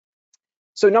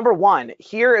So number one,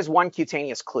 here is one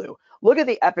cutaneous clue. Look at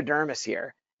the epidermis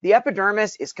here. The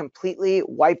epidermis is completely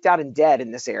wiped out and dead in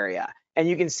this area. And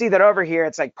you can see that over here,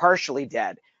 it's like partially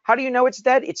dead. How do you know it's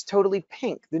dead? It's totally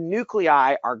pink. The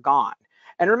nuclei are gone.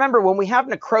 And remember, when we have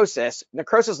necrosis,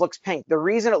 necrosis looks pink. The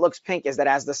reason it looks pink is that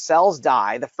as the cells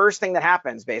die, the first thing that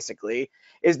happens basically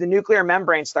is the nuclear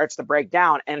membrane starts to break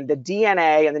down and the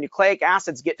DNA and the nucleic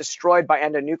acids get destroyed by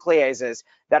endonucleases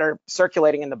that are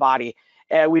circulating in the body.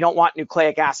 We don't want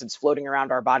nucleic acids floating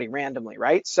around our body randomly,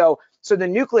 right? So the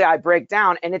nuclei break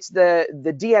down, and it's the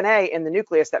DNA in the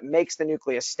nucleus that makes the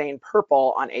nucleus stain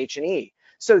purple on H&E.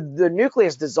 So the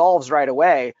nucleus dissolves right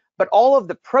away, but all of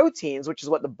the proteins, which is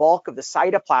what the bulk of the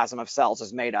cytoplasm of cells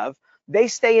is made of, they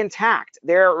stay intact.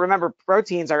 Remember,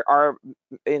 proteins are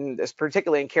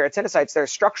particularly in keratinocytes, they're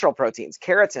structural proteins,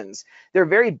 keratins. They're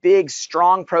very big,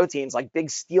 strong proteins, like big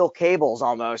steel cables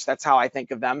almost. That's how I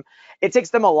think of them. It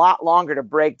takes them a lot longer to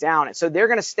break down. And so they're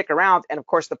going to stick around. And of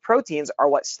course, the proteins are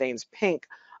what stains pink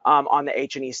on the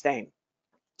H&E stain.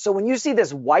 So when you see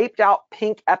this wiped out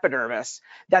pink epidermis,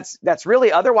 that's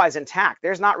really otherwise intact.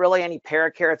 There's not really any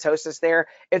parakeratosis there.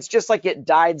 It's just like it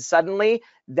died suddenly.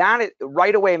 That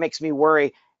right away makes me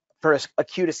worry for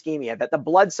acute ischemia, that the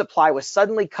blood supply was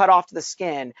suddenly cut off to the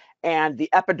skin and the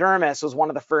epidermis was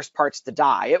one of the first parts to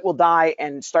die. It will die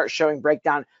and start showing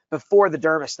breakdown before the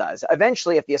dermis does.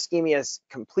 Eventually, if the ischemia is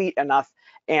complete enough,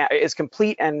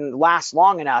 and lasts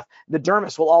long enough, the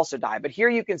dermis will also die. But here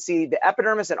you can see the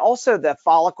epidermis and also the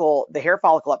follicle, the hair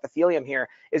follicle epithelium here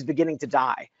is beginning to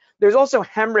die. There's also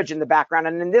hemorrhage in the background,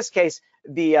 and in this case,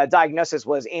 the diagnosis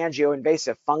was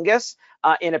angioinvasive fungus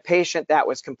in a patient that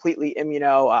was completely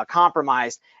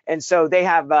immunocompromised. And so they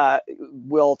have,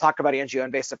 we'll talk about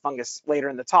angioinvasive fungus later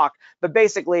in the talk, but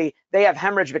basically they have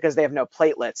hemorrhage because they have no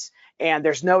platelets, and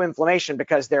there's no inflammation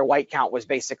because their white count was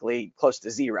basically close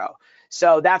to zero.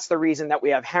 So that's the reason that we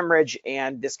have hemorrhage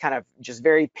and this kind of just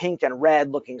very pink and red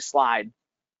looking slide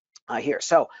here.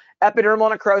 So epidermal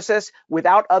necrosis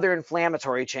without other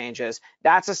inflammatory changes,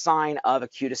 that's a sign of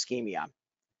acute ischemia.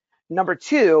 Number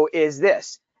two is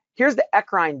this. Here's the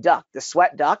eccrine duct, the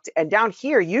sweat duct, and down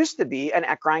here used to be an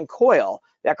eccrine coil.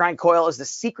 The eccrine coil is the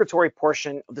secretory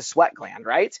portion of the sweat gland,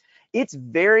 right? It's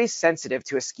very sensitive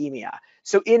to ischemia.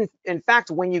 So in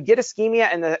fact, when you get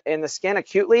ischemia in the skin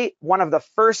acutely, one of the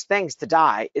first things to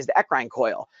die is the eccrine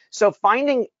coil. So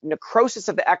finding necrosis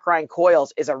of the eccrine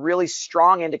coils is a really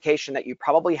strong indication that you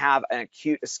probably have an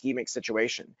acute ischemic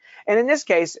situation. And in this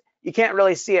case, you can't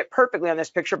really see it perfectly on this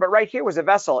picture, but right here was a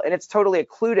vessel and it's totally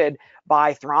occluded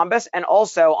by thrombus, and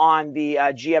also on the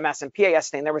GMS and PAS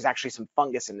stain, there was actually some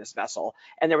fungus in this vessel,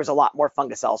 and there was a lot more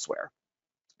fungus elsewhere.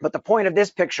 But the point of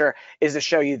this picture is to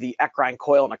show you the eccrine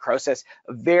coil necrosis,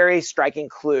 a very striking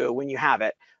clue when you have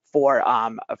it for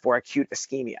acute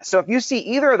ischemia. So if you see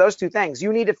either of those two things,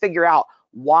 you need to figure out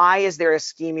why is there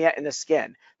ischemia in the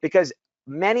skin, because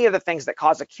many of the things that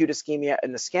cause acute ischemia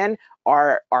in the skin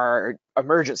are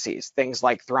emergencies, things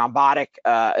like thrombotic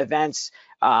events,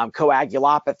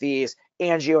 coagulopathies,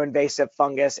 angioinvasive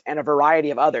fungus, and a variety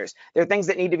of others. They're things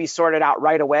that need to be sorted out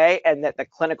right away and that the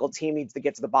clinical team needs to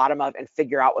get to the bottom of and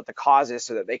figure out what the cause is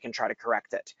so that they can try to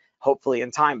correct it, hopefully in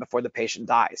time before the patient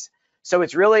dies. So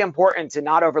it's really important to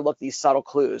not overlook these subtle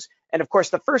clues. And of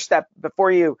course, the first step before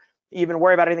you even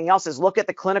worry about anything else is look at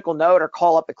the clinical note or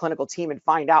call up the clinical team and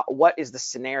find out what is the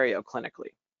scenario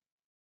clinically.